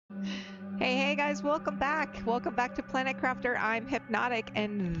Hey guys, welcome back. Welcome back to Planet Crafter. I'm Hypnotique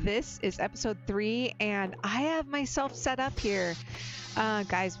and this is episode 3 and I have myself set up here.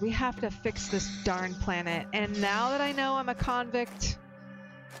 Guys, we have to fix this darn planet, and now that I know I'm a convict,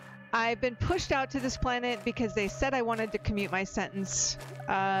 I've been pushed out to this planet because they said I wanted to commute my sentence.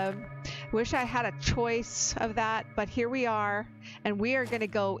 Wish I had a choice of that, but here we are, and we are going to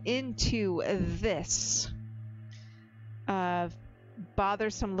go into this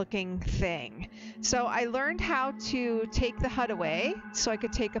bothersome looking thing. So I learned how to take the HUD away so I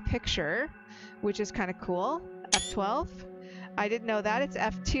could take a picture, which is kind of cool. F12. I didn't know that. It's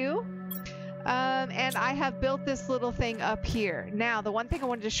F2. And I have built this little thing up here. Now, the one thing I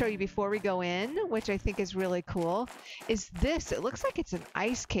wanted to show you before we go in, which I think is really cool, is this. It looks like it's an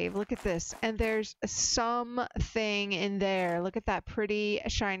ice cave. Look at this. And there's something in there. Look at that pretty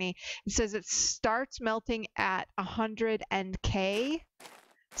shiny. It says it starts melting at 100 K.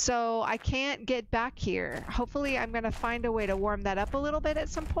 So I can't get back here. Hopefully I'm going to find a way to warm that up a little bit at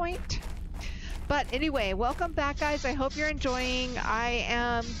some point. But anyway, welcome back, guys. I hope you're enjoying. I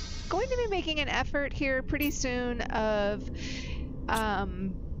am going to be making an effort here pretty soon of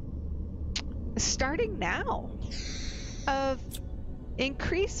starting now, of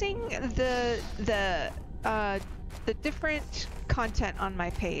increasing the different content on my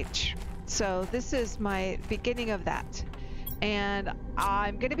page. So this is my beginning of that, and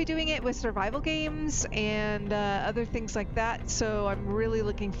I'm going to be doing it with survival games and other things like that. So I'm really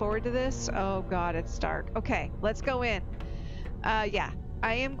looking forward to this. Oh god, it's dark. Okay, let's go in. Yeah,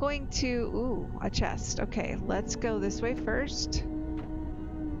 I am going to... Ooh, a chest. Okay, let's go this way first.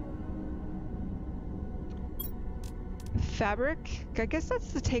 Fabric? I guess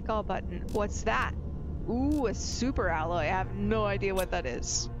that's the take all button. What's that? Ooh, a super alloy. I have no idea what that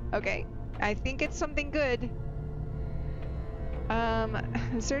is. Okay, I think it's something good.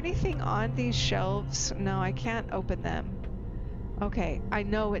 Is there anything on these shelves? No, I can't open them. Okay, I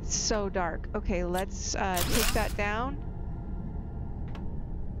know it's so dark. Okay, let's take that down.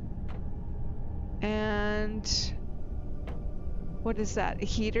 And what is that? A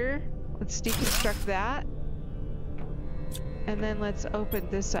heater? Let's deconstruct that. And then let's open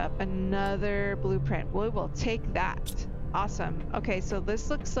this up. Another blueprint. We will take that. Awesome. Okay, so this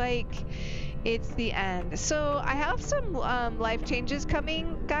looks like it's the end. So I have some life changes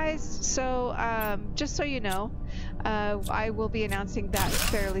coming, guys. So just so you know, I will be announcing that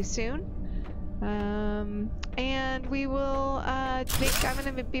fairly soon. And we will I'm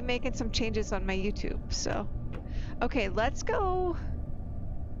gonna be making some changes on my YouTube. So okay, let's go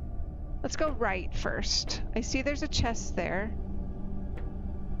right first. I see there's a chest there.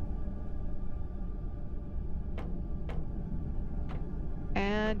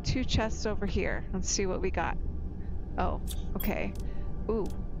 And 2 chests over here. Let's see what we got. Oh, okay. Ooh,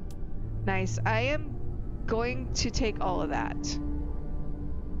 nice. I am going to take all of that,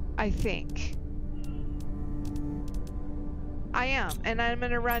 I think. I am, and I'm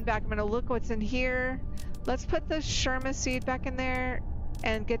gonna run back. I'm gonna look what's in here. Let's put the Sherma seed back in there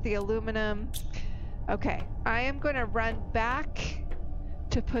and get the aluminum. Okay, I am gonna run back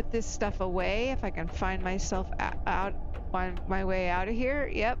to put this stuff away if I can find myself out on my way out of here.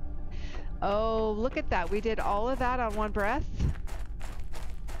 Yep. Oh, look at that. We did all of that on one breath.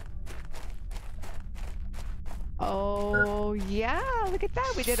 Oh, yeah, look at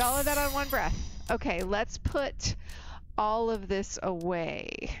that. We did all of that on one breath. Okay, let's put all of this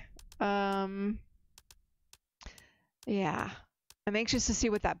away. Yeah, I'm anxious to see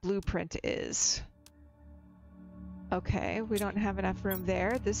what that blueprint is. Okay, we don't have enough room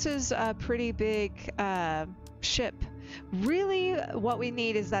there. This is a pretty big ship. Really, what we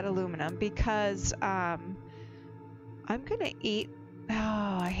need is that aluminum, because I'm gonna eat.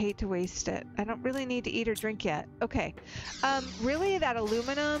 Oh, I hate to waste it. I don't really need to eat or drink yet. Okay. Really, that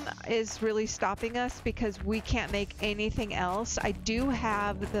aluminum is really stopping us because we can't make anything else. I do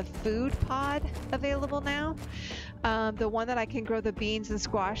have the food pod available now. The one that I can grow the beans and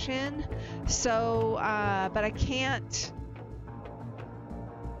squash in. So, but I can't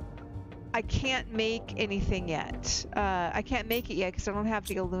make anything yet. I can't make it yet because I don't have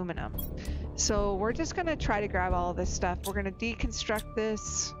the aluminum. So we're just gonna try to grab all of this stuff. We're gonna deconstruct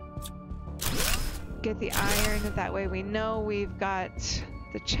this, get the iron, that way we know we've got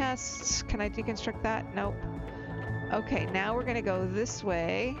the chests. Can I deconstruct that? Nope. Okay, now we're gonna go this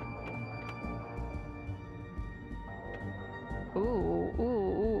way. Ooh, ooh,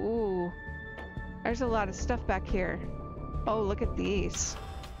 ooh, ooh. There's a lot of stuff back here. Oh, look at these.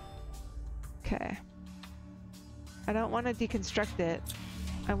 Okay. I don't want to deconstruct it.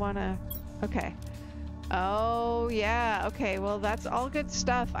 I want to... Okay. Oh, yeah. Okay, well, that's all good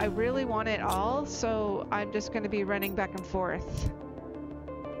stuff. I really want it all, so I'm just going to be running back and forth.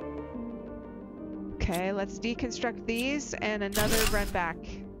 Okay, let's deconstruct these and another run back.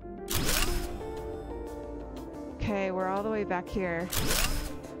 Okay, we're all the way back here.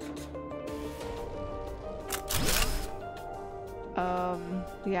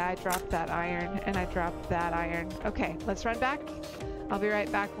 Yeah, I dropped that iron and I dropped that iron. Okay, let's run back. I'll be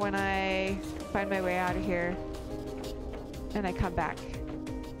right back when I find my way out of here and I come back.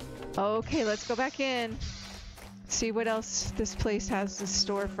 Okay, let's go back in. See what else this place has in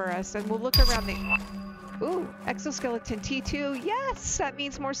store for us, and we'll look around the... Ooh, exoskeleton T2. Yes, that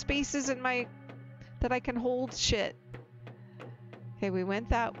means more spaces in my... that I can hold shit. Okay, we went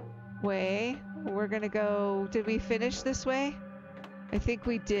that way. We're gonna go... Did we finish this way? I think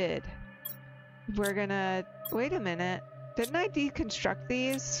we did. We're gonna... Wait a minute. Didn't I deconstruct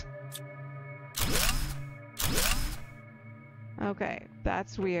these? Okay,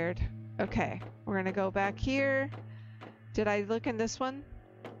 that's weird. Okay, we're gonna go back here. Did I look in this one?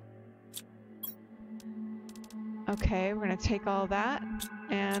 Okay, we're gonna take all that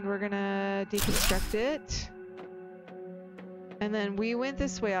and we're gonna deconstruct it. And then we went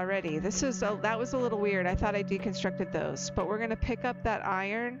this way already. This is that was a little weird. I thought I deconstructed those, but we're gonna pick up that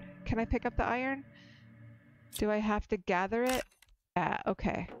iron. Can I pick up the iron? Do I have to gather it? Yeah,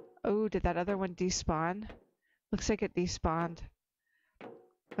 okay. Oh, did that other one despawn? Looks like it despawned.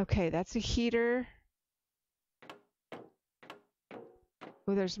 Okay, that's a heater.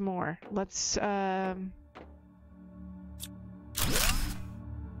 Oh, there's more. Let's,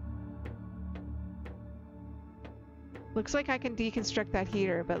 looks like I can deconstruct that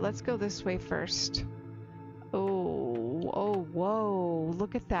heater, but let's go this way first. Oh, whoa,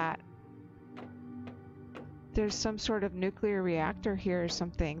 look at that. There's some sort of nuclear reactor here or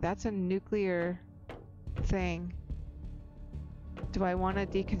something. That's a nuclear thing. Do I want to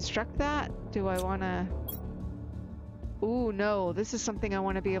deconstruct that? Do I want to... Ooh, no, this is something I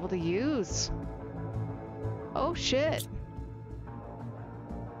want to be able to use. Oh, shit.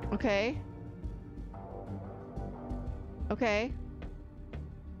 Okay. Okay.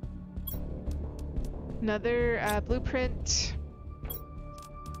 Another blueprint.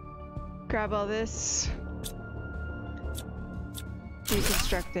 Grab all this.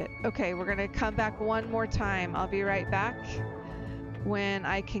 Deconstruct it. Okay, we're gonna come back one more time. I'll be right back when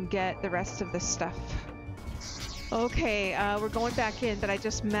I can get the rest of the stuff. Okay, we're going back in, but I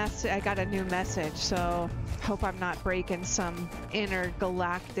got a new message, so hope I'm not breaking some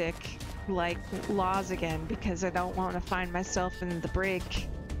intergalactic like laws again, because I don't want to find myself in the brig.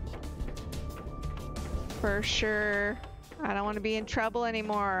 For sure. I don't want to be in trouble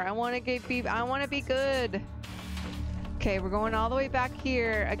anymore. I want to be good. Okay, we're going all the way back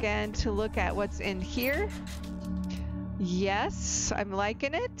here again to look at what's in here. Yes, I'm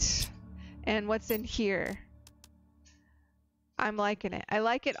liking it. And what's in here? I'm liking it. I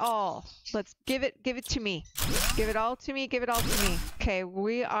like it all. Let's give it to me. Give it all to me, give it all to me. Okay,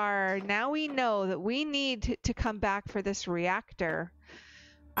 now we know that we need to come back for this reactor.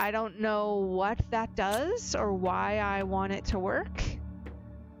 I don't know what that does or why I want it to work,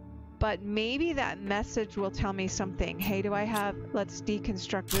 but maybe that message will tell me something. Hey, let's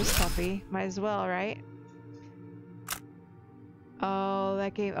deconstruct this puppy. Might as well, right? Oh,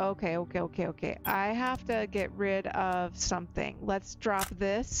 that game. Okay. I have to get rid of something. Let's drop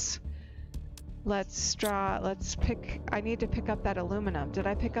this. I need to pick up that aluminum. Did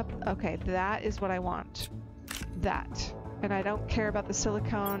I pick up? Okay, that is what I want. That. And I don't care about the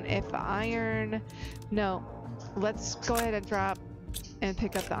silicone. If iron, no. Let's go ahead and drop and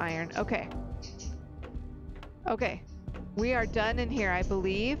pick up the iron. Okay. Okay. We are done in here, I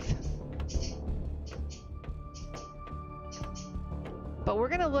believe. But we're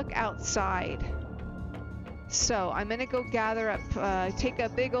gonna look outside. So I'm gonna go gather up, take a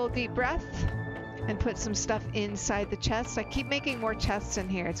big old deep breath and put some stuff inside the chests. I keep making more chests in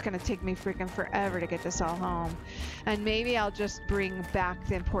here. It's gonna take me freaking forever to get this all home. And maybe I'll just bring back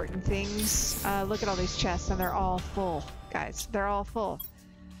the important things. Look at all these chests, and they're all full, guys. They're all full.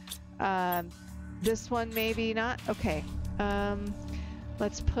 This one maybe not. Okay.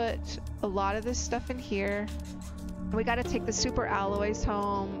 Let's put a lot of this stuff in here. We gotta take the super alloys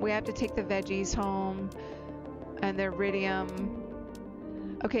home. We have to take the veggies home. And the iridium.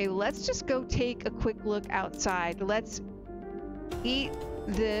 Okay, let's just go take a quick look outside. Let's eat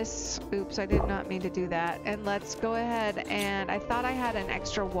this. Oops, I did not mean to do that. And let's go ahead and I thought I had an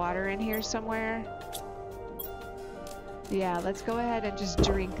extra water in here somewhere. Yeah, let's go ahead and just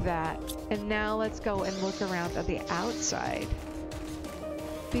drink that. And now let's go and look around on the outside.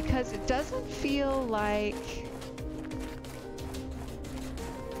 because it doesn't feel like...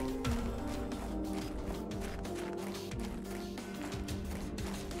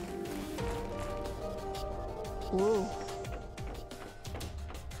 Ooh.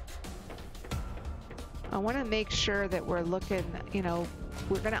 I want to make sure that we're looking, you know,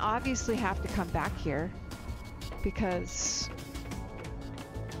 we're going to obviously have to come back here because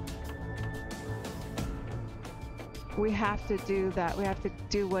we have to do that. We have to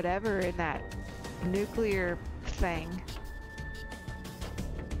do whatever in that nuclear thing.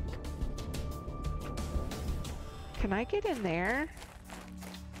 Can I get in there?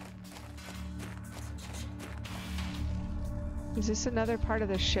 Is this another part of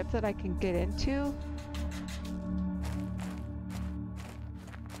the ship that I can get into?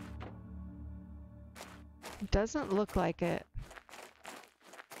 Doesn't look like it.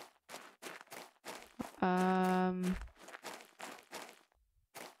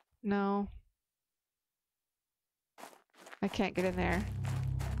 No. I can't get in there.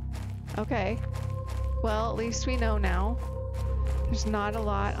 Okay. Well, at least we know now. There's not a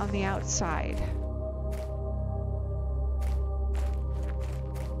lot on the outside.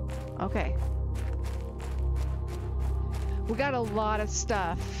 Okay. We got a lot of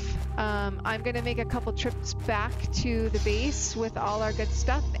stuff. I'm gonna make a couple trips back to the base with all our good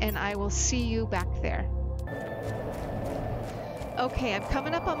stuff, and I will see you back there. Okay, I'm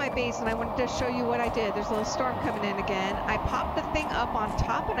coming up on my base, and I wanted to show you what I did. There's a little storm coming in again. I popped the thing up on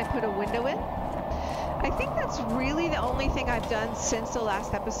top, and I put a window in. I think that's really the only thing I've done since the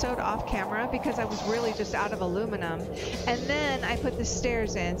last episode off camera, because I was really just out of aluminum. And then I put the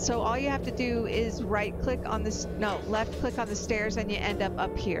stairs in. So all you have to do is left click on the stairs, and you end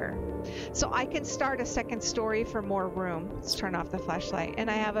up here. So I can start a second story for more room. Let's turn off the flashlight,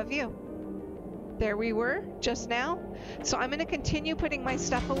 and I have a view. There we were just now. So I'm going to continue putting my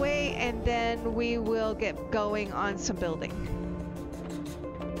stuff away, and then we will get going on some building.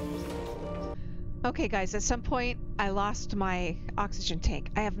 Okay guys, at some point I lost my oxygen tank.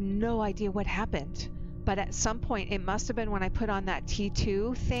 I have no idea what happened, but at some point, it must have been when I put on that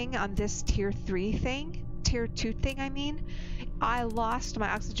T2 thing on this tier 2 thing I mean, I lost my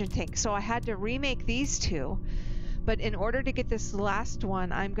oxygen tank. So I had to remake these two, but in order to get this last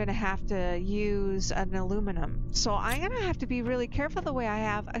one, I'm gonna have to use an aluminum. So I'm gonna have to be really careful the way I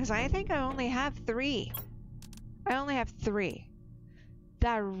have, because I think I only have 3. I only have 3.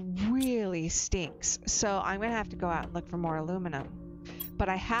 That really stinks. So I'm gonna have to go out and look for more aluminum. But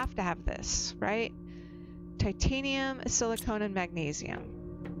I have to have this, right? Titanium, silicone, and magnesium.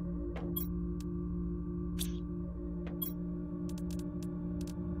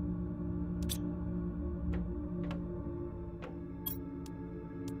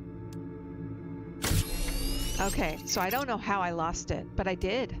 Okay, so I don't know how I lost it, but I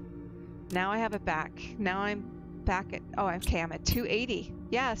did. Now I have it back. Now I'm back at, oh, okay, I'm at 280.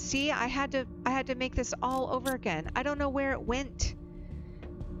 Yeah, see, I had to make this all over again. I don't know where it went.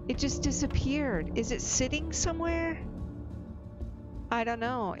 It just disappeared. Is it sitting somewhere? I don't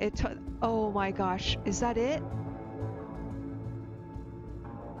know. Oh my gosh, is that it?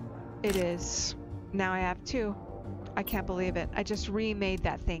 It is. Now I have 2. I can't believe it. I just remade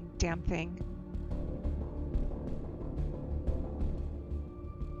that damn thing.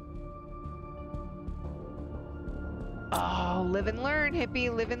 Oh, live and learn,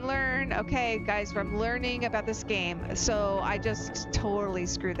 hippie, live and learn. Okay, guys, I'm learning about this game. So I just totally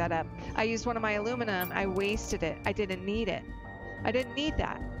screwed that up. I used one of my aluminum. I wasted it. I didn't need it. I didn't need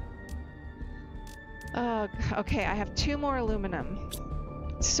that. Okay, I have 2 more aluminum.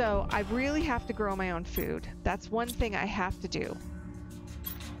 So I really have to grow my own food. That's one thing I have to do.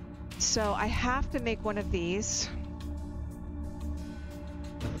 So I have to make one of these.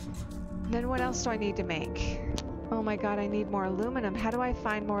 Then what else do I need to make? Oh my god, I need more aluminum. How do I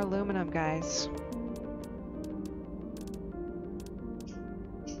find more aluminum, guys?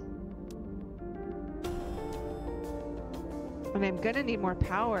 And I'm gonna need more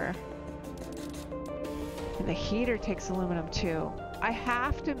power. And the heater takes aluminum too. I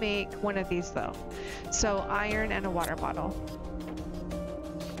have to make one of these though. So iron and a water bottle.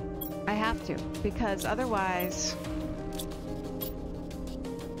 I have to, because otherwise...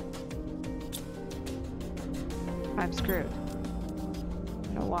 I'm screwed.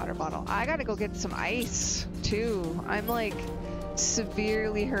 No water bottle. I gotta go get some ice too. I'm like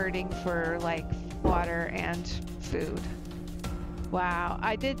severely hurting for like water and food. Wow,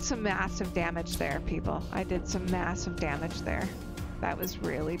 I did some massive damage there, people. I did some massive damage there. That was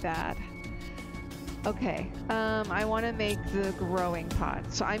really bad. Okay, I want to make the growing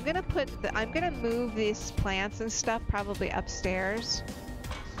pod. So I'm gonna move these plants and stuff probably upstairs.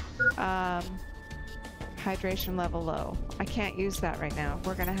 Hydration level low. I can't use that right now.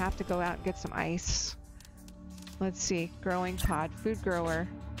 We're gonna have to go out and get some ice. Let's see. Growing pod. Food grower.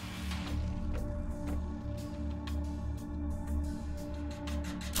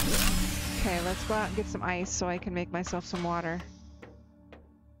 Okay, let's go out and get some ice so I can make myself some water.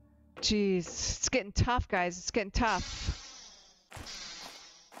 Jeez. It's getting tough, guys. It's getting tough.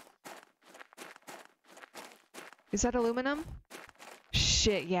 Is that aluminum?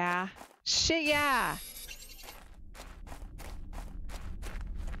 Shit, yeah. Shit, yeah!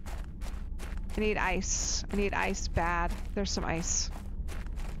 I need ice. I need ice bad. There's some ice.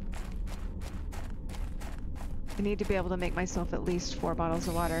 I need to be able to make myself at least 4 bottles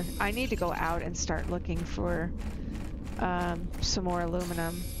of water. I need to go out and start looking for some more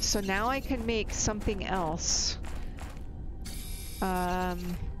aluminum. So now I can make something else.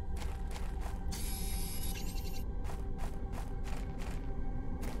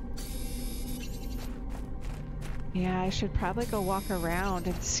 Yeah, I should probably go walk around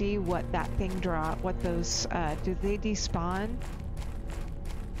and see what that thing what those, do they despawn?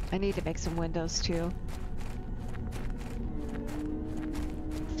 I need to make some windows too.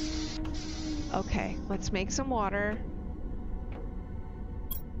 Okay, let's make some water.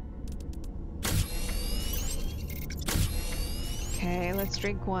 Okay, let's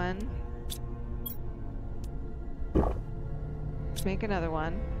drink one. Let's make another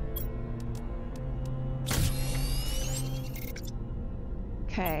one.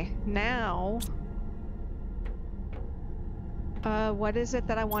 Okay, now, what is it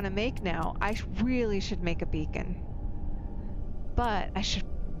that I want to make now? I really should make a beacon, but I should,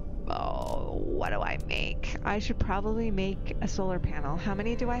 oh, what do I make? I should probably make a solar panel. How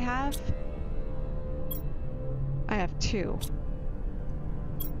many do I have? I have 2.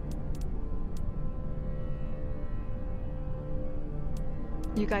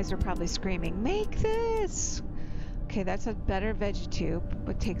 You guys are probably screaming, make this! Okay, that's a better veggie tube,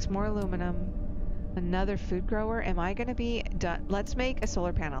 but takes more aluminum. Another food grower. Am I gonna be done? Let's make a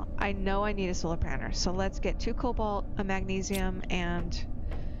solar panel. I know I need a solar panel, so let's get 2 cobalt, a magnesium, and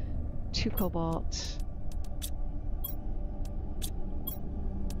 2 cobalt.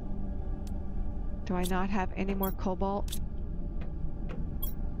 Do I not have any more cobalt?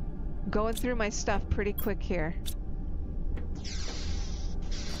 Going through my stuff pretty quick here.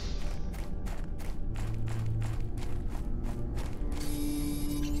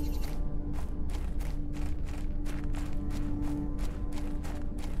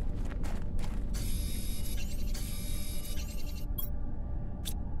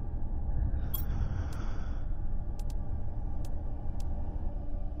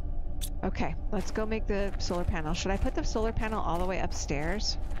 Okay, let's go make the solar panel. Should I put the solar panel all the way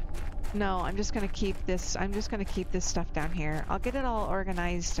upstairs? No, I'm just gonna keep this. I'm just gonna keep this stuff down here. I'll get it all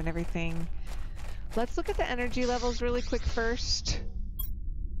organized and everything. Let's look at the energy levels really quick first.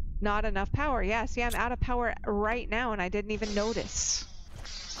 Not enough power. Yeah, see, I'm out of power right now and I didn't even notice.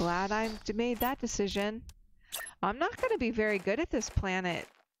 Glad I made that decision. I'm not gonna be very good at this planet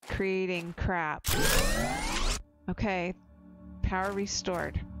creating crap. Okay, power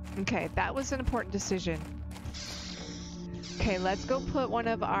restored. Okay, that was an important decision. Okay, let's go put one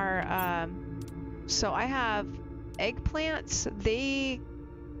of our, so I have eggplants.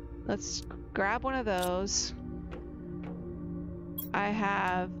 Let's grab one of those. I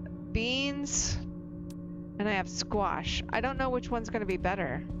have beans and I have squash. I don't know which one's going to be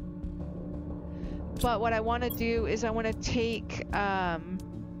better. But what I want to do is I want to take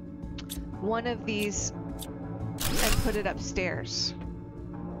one of these and put it upstairs.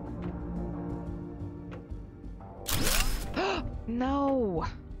 No!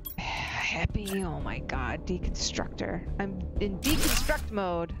 Happy, oh my god, deconstructor. I'm in deconstruct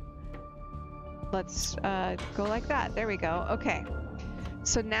mode. Let's go like that. There we go. Okay.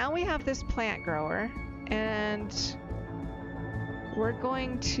 So now we have this plant grower and we're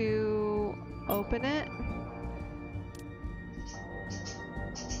going to open it.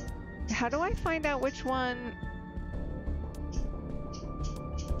 How do I find out which one?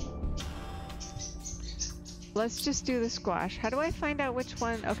 Let's just do the squash. How do I find out which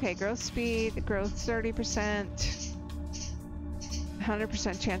one? Okay, growth speed, growth 30%,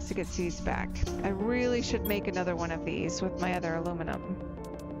 100% chance to get seeds back. I really should make another one of these with my other aluminum.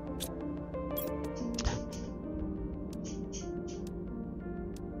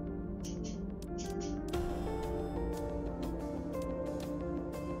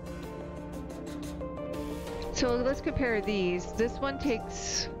 So let's compare these. This one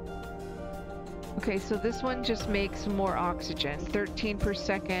takes Okay, so this one just makes more oxygen. 13 per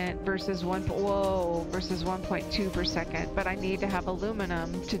second versus versus 1.2 per second. But I need to have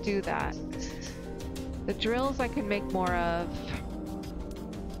aluminum to do that. The drills I can make more of.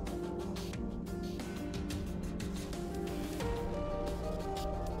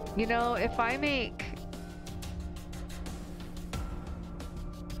 You know, if I make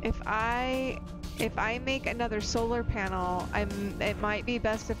another solar panel, it might be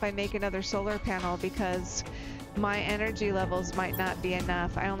best if I make another solar panel because my energy levels might not be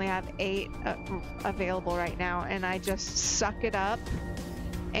enough. I only have 8 available right now, and I just suck it up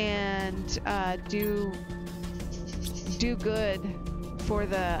and do good for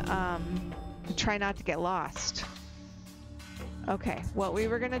the try not to get lost. Okay, what we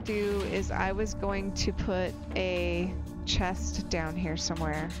were gonna do is I was going to put a chest down here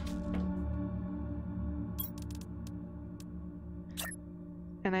somewhere.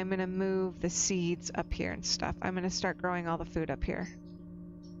 And I'm gonna move the seeds up here and stuff. I'm gonna start growing all the food up here.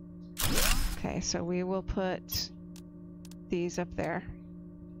 Okay, so we will put these up there.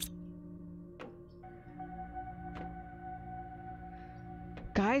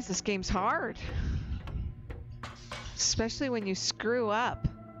 Guys, this game's hard. Especially when you screw up.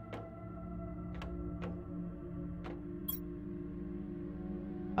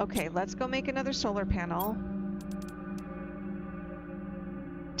 Okay, let's go make another solar panel.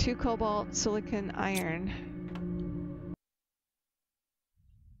 2 cobalt, silicon, iron.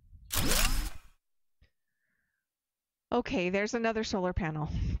 Okay, there's another solar panel.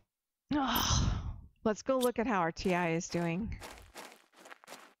 Oh, let's go look at how our TI is doing.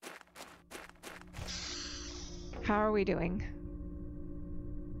 How are we doing?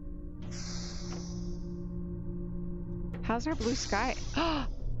 How's our blue sky? Oh,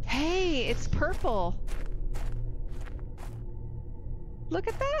 hey, it's purple. Look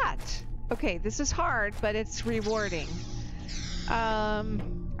at that. Okay, this is hard, but it's rewarding.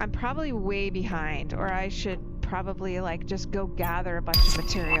 I'm probably way behind, or I should probably like just go gather a bunch of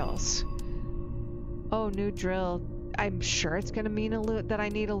materials. Oh, new drill. I'm sure it's gonna mean that I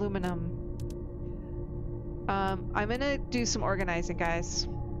need aluminum. I'm gonna do some organizing, guys.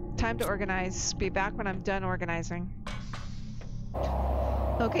 Time to organize. Be back when I'm done organizing.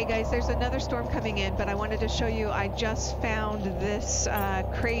 Okay guys, there's another storm coming in, but I wanted to show you, I just found this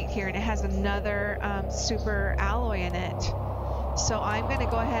crate here and it has another super alloy in it. So I'm going to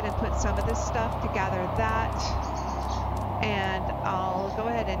go ahead and put some of this stuff to gather that. And I'll go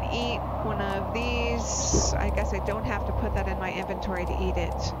ahead and eat one of these. I guess I don't have to put that in my inventory to eat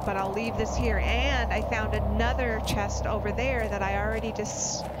it, but I'll leave this here. And I found another chest over there that I already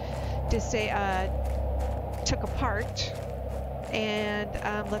just took apart. And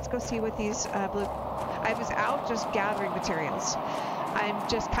let's go see what these blue... I was out just gathering materials. I'm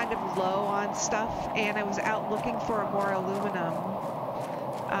just kind of low on stuff, and I was out looking for more aluminum.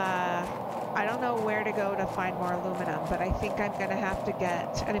 I don't know where to go to find more aluminum, but I think I'm gonna have to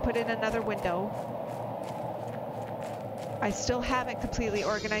get... And I put in another window. I still haven't completely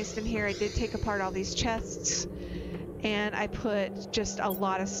organized in here. I did take apart all these chests. And I put just a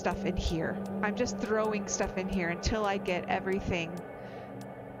lot of stuff in here. I'm just throwing stuff in here until I get everything,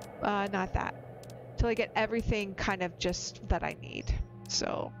 not that, until I get everything kind of just that I need.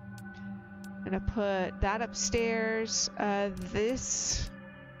 So I'm gonna put that upstairs. This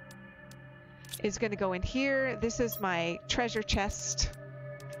is gonna go in here. This is my treasure chest,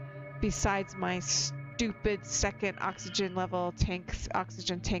 besides my stupid second oxygen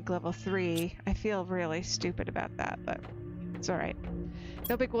tank level 3. I feel really stupid about that, but it's all right.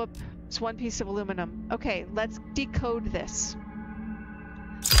 No big whoop. It's one piece of aluminum. Okay, let's decode this.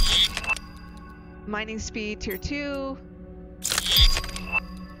 Mining speed tier 2.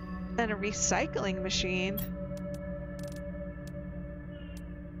 And a recycling machine.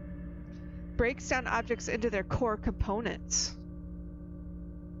 Breaks down objects into their core components.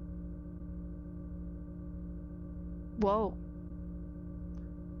 Whoa.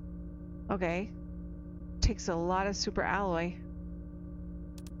 Okay. Takes a lot of super alloy.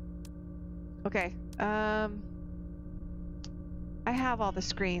 Okay. I have all the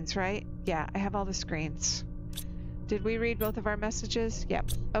screens, right? Yeah, I have all the screens. Did we read both of our messages?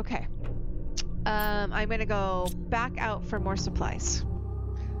 Yep. Okay. I'm gonna go back out for more supplies.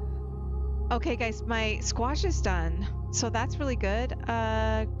 Okay, guys, my squash is done. So that's really good.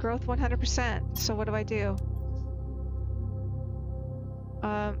 Growth 100%. So what do I do?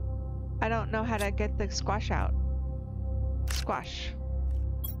 I don't know how to get the squash out. Squash.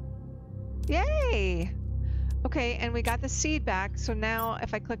 Yay! Okay, and we got the seed back, so now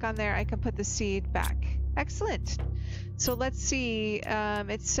if I click on there, I can put the seed back. Excellent. So let's see,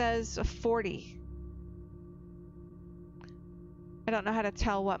 it says 40. I don't know how to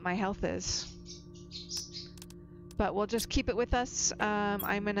tell what my health is. But we'll just keep it with us.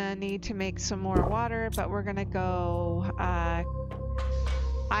 I'm gonna need to make some more water, but we're gonna go...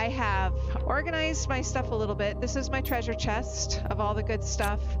 I have organized my stuff a little bit. This is my treasure chest of all the good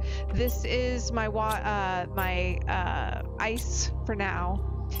stuff. This is my ice for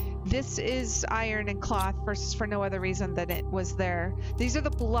now. This is iron and cloth for no other reason than it was there. These are the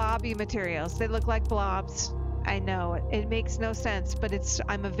blobby materials. They look like blobs. I know, it makes no sense, but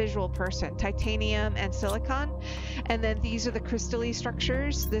I'm a visual person. Titanium and silicon. And then these are the crystalline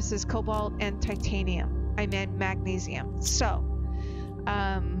structures. This is cobalt and titanium. I meant magnesium. So,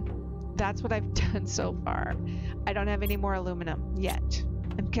 that's what I've done so far. I don't have any more aluminum yet.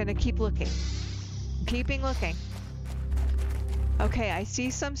 I'm gonna keep looking. I'm keeping looking. Okay, I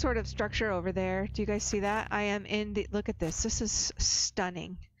see some sort of structure over there. Do you guys see that? I am in the... Look at this. This is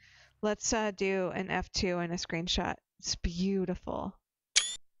stunning. Let's do an F2 and a screenshot. It's beautiful.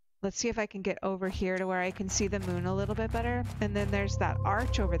 Let's see if I can get over here to where I can see the moon a little bit better. And then there's that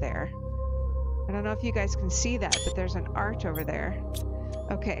arch over there. I don't know if you guys can see that, but there's an arch over there.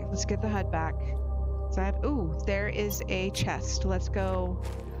 Okay, let's get the HUD back. So ooh, there is a chest. Let's go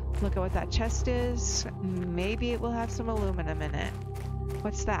look at what that chest is. Maybe it will have some aluminum in it.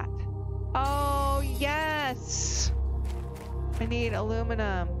 What's that? Oh, yes! I need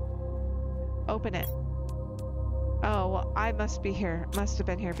aluminum. Open it. Oh, well, I must be here. Must have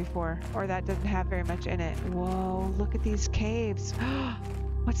been here before. Or that doesn't have very much in it. Whoa, look at these caves.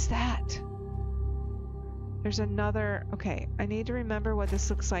 What's that? There's another... Okay, I need to remember what this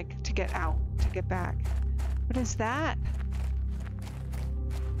looks like to get out, to get back. What is that?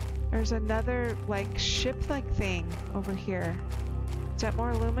 There's another, like, ship-like thing over here. Is that more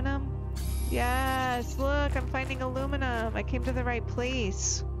aluminum? Yes! Look, I'm finding aluminum! I came to the right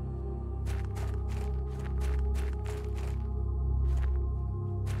place.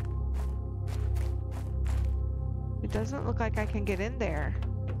 It doesn't look like I can get in there.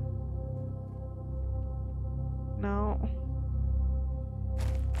 No.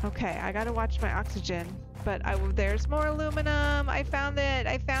 Okay, I gotta watch my oxygen. But there's more aluminum! I found it!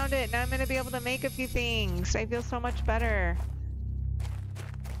 I found it! Now I'm gonna be able to make a few things. I feel so much better.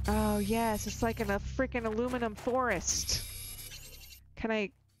 Oh yes, it's like in a freaking aluminum forest. Can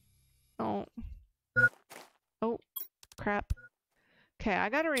I... Oh. Oh, crap. Okay, I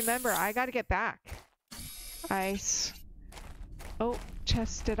gotta remember, I gotta get back. Ice. Oh,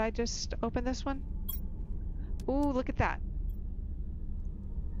 chest. Did I just open this one? Ooh, look at that.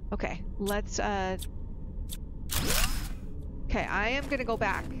 Okay, let's, Okay, I am gonna go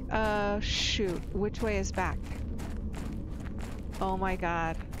back. Shoot. Which way is back? Oh my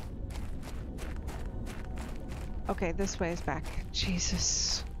god. Okay, this way is back.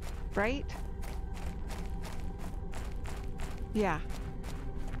 Jesus. Right? Yeah.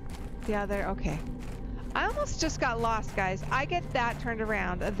 Yeah, there. Okay. I almost just got lost, guys. I get that turned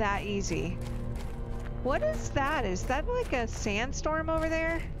around that easy. What is that? Is that like a sandstorm over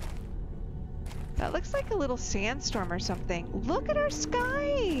there? That looks like a little sandstorm or something. Look at our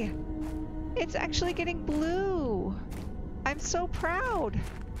sky! It's actually getting blue. I'm so proud.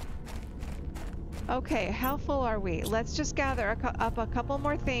 Okay, how full are we? Let's just gather up a couple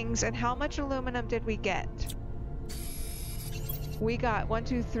more things. And how much aluminum did we get? We got 1,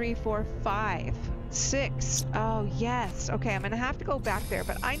 2, 3, 4, 5, 6. Oh, yes. Okay, I'm gonna have to go back there,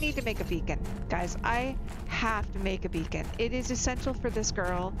 but I need to make a beacon. Guys, I have to make a beacon. It is essential for this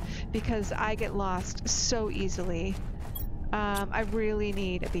girl because I get lost so easily. I really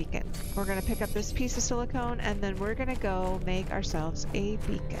need a beacon. We're gonna pick up this piece of silicone and then we're gonna go make ourselves a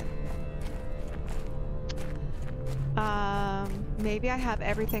beacon. Maybe I have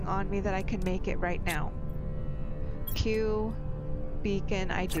everything on me that I can make it right now. Q, beacon,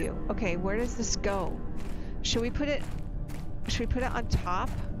 I do. Okay, where does this go? Should we put it on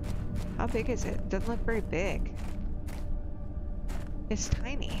top? How big is it? Doesn't look very big. It's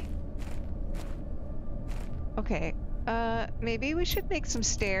tiny. Okay, maybe we should make some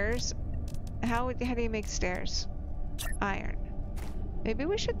stairs. How do you make stairs? Iron. Maybe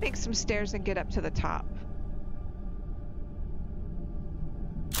we should make some stairs and get up to the top.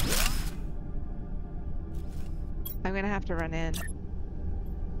 I'm gonna have to run in.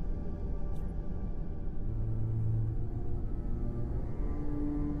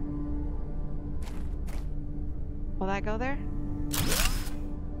 Will that go there?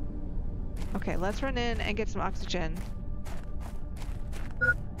 Okay, let's run in and get some oxygen.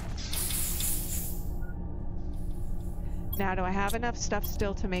 Now, do I have enough stuff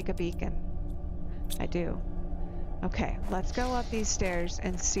still to make a beacon? I do. Okay, let's go up these stairs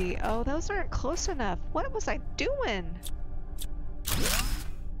and see. Oh, those aren't close enough. What was I doing?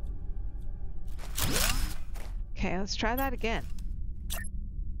 Okay, let's try that again.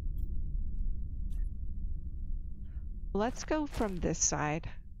 Let's go from this side,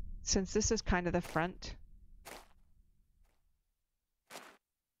 since this is kind of the front.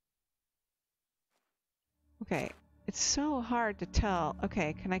 Okay, it's so hard to tell.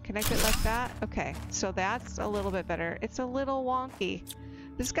 Okay, can I connect it like that? Okay, so that's a little bit better. It's a little wonky.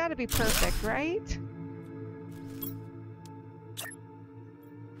 This has got to be perfect, right?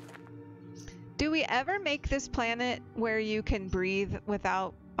 Do we ever make this planet where you can breathe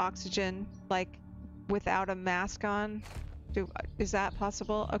without oxygen, like without a mask on? Is that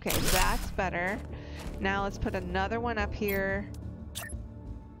possible? Okay, that's better. Now let's put another one up here.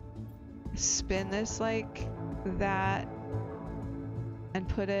 Spin this like that and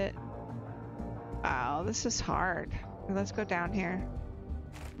put it... Wow, this is hard. Let's go down here.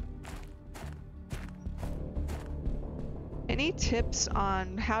 Any tips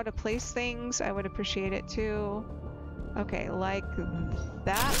on how to place things? I would appreciate it too. Okay, like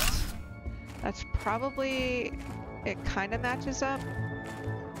that. That's probably... It kind of matches up.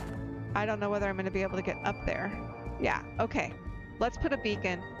 I don't know whether I'm going to be able to get up there. Yeah, okay. Let's put a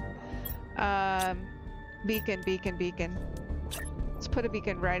beacon. Beacon. Let's put a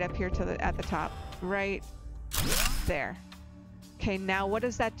beacon right up here to at the top. Right there. Okay, now what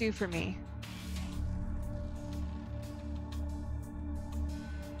does that do for me?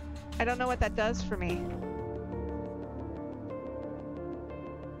 I don't know what that does for me.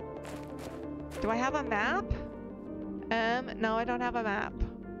 Do I have a map? No, I don't have a map.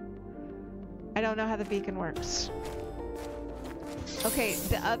 I don't know how the beacon works. Okay,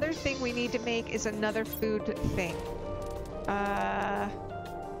 the other thing we need to make is another food thing. I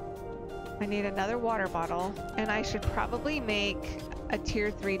need another water bottle, and I should probably make a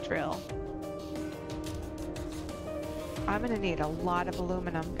tier 3 drill. I'm gonna need a lot of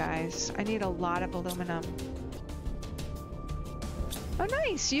aluminum, guys. I need a lot of aluminum. Oh,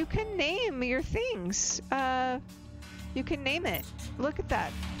 nice! You can name your things. You can name it. Look at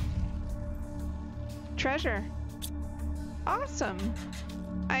that. Treasure. Awesome.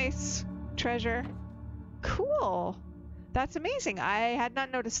 Ice. Treasure. Cool. That's amazing. I had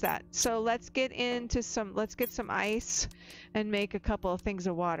not noticed that. So let's get into let's get some ice and make a couple of things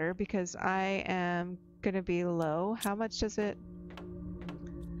of water because I am gonna be low. How much does it?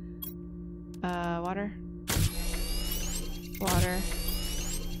 Water.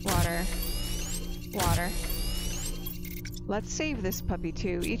 Water. Let's save this puppy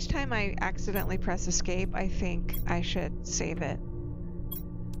too. Each time I accidentally press escape, I think I should save it.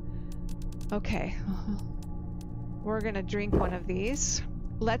 Okay. We're gonna drink one of these.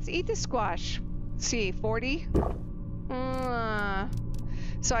 Let's eat the squash. See, 40?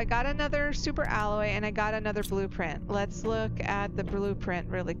 So I got another super alloy and I got another blueprint. Let's look at the blueprint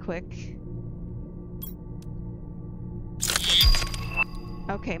really quick.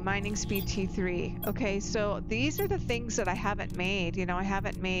 Okay, mining speed T3. Okay, so these are the things that I haven't made. You know, I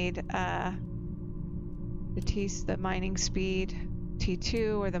haven't made the mining speed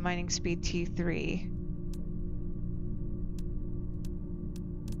T2 or the mining speed T3.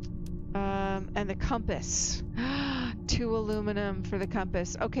 And the compass. 2 aluminum for the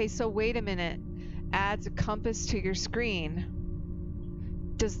compass. Okay, so wait a minute. Adds a compass to your screen.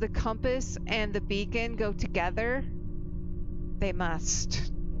 Does the compass and the beacon go together? They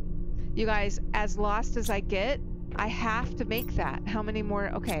must. You guys, as lost as I get, I have to make that. How many more?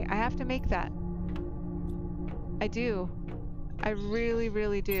 Okay, I have to make that. I do. I really,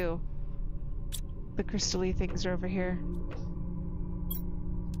 really do. The crystal-y things are over here.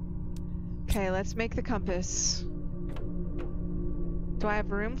 Okay, let's make the compass. Do I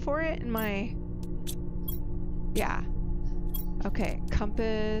have room for it in my... Yeah. Okay,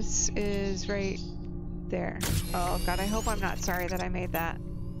 compass is right there. Oh god, I hope I'm not sorry that I made that.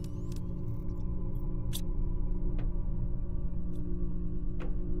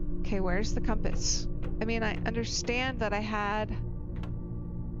 Okay, where's the compass? I mean, I understand that I had...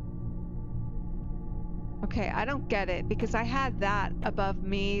 Okay, I don't get it, because I had that above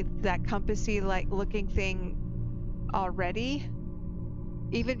me, that compassy like looking thing already,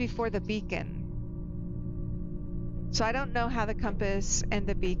 even before the beacon. So I don't know how the compass and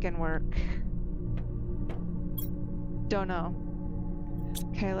the beacon work. Don't know.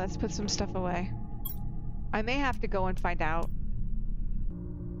 Okay, let's put some stuff away. I may have to go and find out.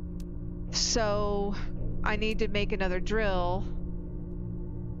 So I need to make another drill.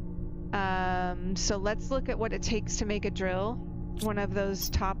 So let's look at what it takes to make a drill. One of those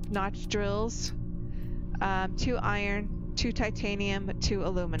top-notch drills. 2 iron, 2 titanium, 2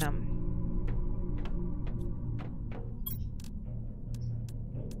 aluminum.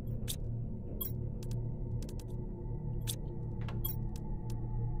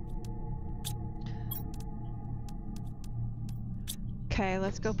 Okay,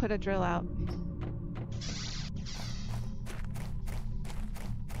 let's go put a drill out.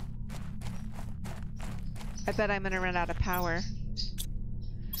 I bet I'm gonna run out of power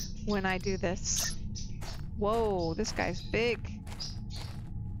when I do this. Whoa, this guy's big.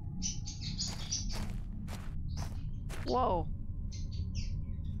 Whoa.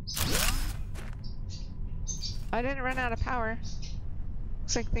 I didn't run out of power.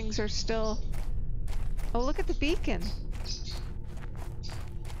 Looks like things are still... Oh, look at the beacon.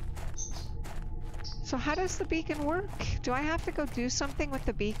 So how does the beacon work? Do I have to go do something with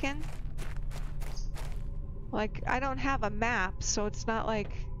the beacon? Like, I don't have a map, so it's not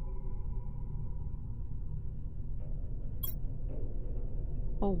like...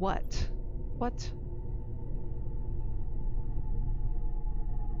 Oh, what? What?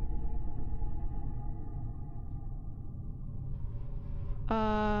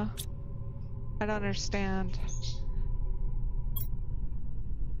 I don't understand.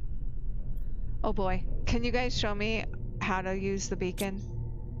 Oh boy. Can you guys show me how to use the beacon?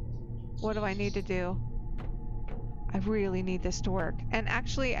 What do I need to do? I really need this to work. And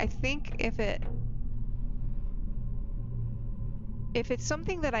actually, I think if it's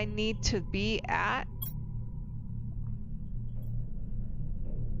something that I need to be at,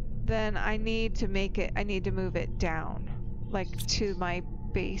 then I need to move it down, like to my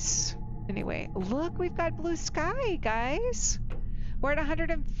base. Anyway, look, we've got blue sky, guys. We're at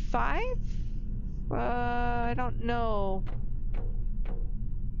 105? I don't know.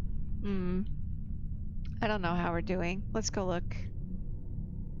 I don't know how we're doing. Let's go look.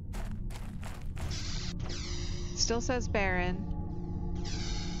 Still says barren.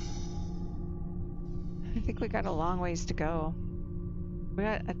 I think we got a long ways to go. We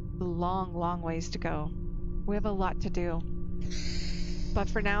got a long ways to go. We have a lot to do. But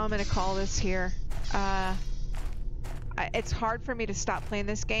for now, I'm gonna call this here. It's hard for me to stop playing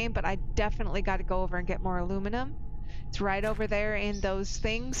this game, but I definitely got to go over and get more aluminum. It's right over there in those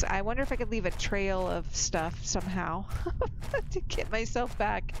things. I wonder if I could leave a trail of stuff somehow to get myself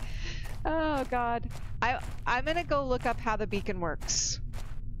back. Oh God. I'm gonna go look up how the beacon works.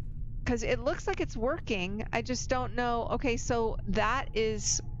 Because it looks like it's working. I just don't know. Okay, so that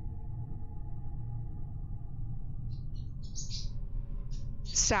is...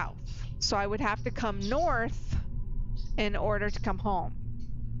 south. So I would have to come north in order to come home.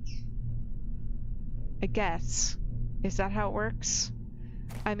 I guess. Is that how it works?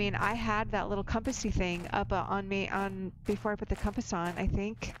 I mean, I had that little compassy thing up on me before I put the compass on, I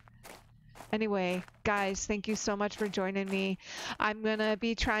think. Anyway, guys, thank you so much for joining me. I'm gonna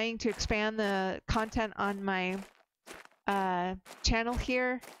be trying to expand the content on my channel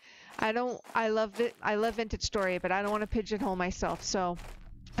here. I love Vintage Story, but I don't want to pigeonhole myself, so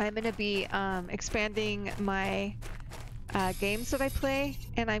I'm gonna be expanding my games that I play,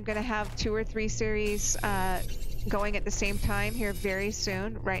 and I'm gonna have 2 or 3 series going at the same time here very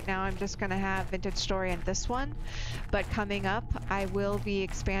soon. Right now I'm just gonna have Vintage Story and this one, but coming up I will be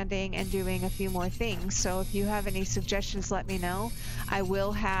expanding and doing a few more things. So if you have any suggestions, let me know. I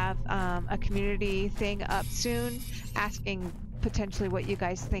will have a community thing up soon asking potentially what you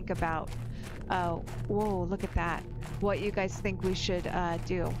guys think about whoa, look at that, what you guys think we should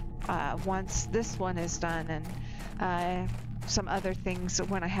do once this one is done, and some other things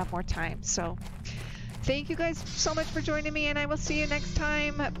when I have more time. So thank you guys so much for joining me, and I will see you next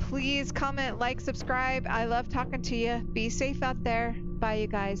time. Please comment, like, subscribe. I love talking to you. Be safe out there. Bye, you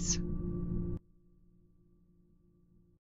guys.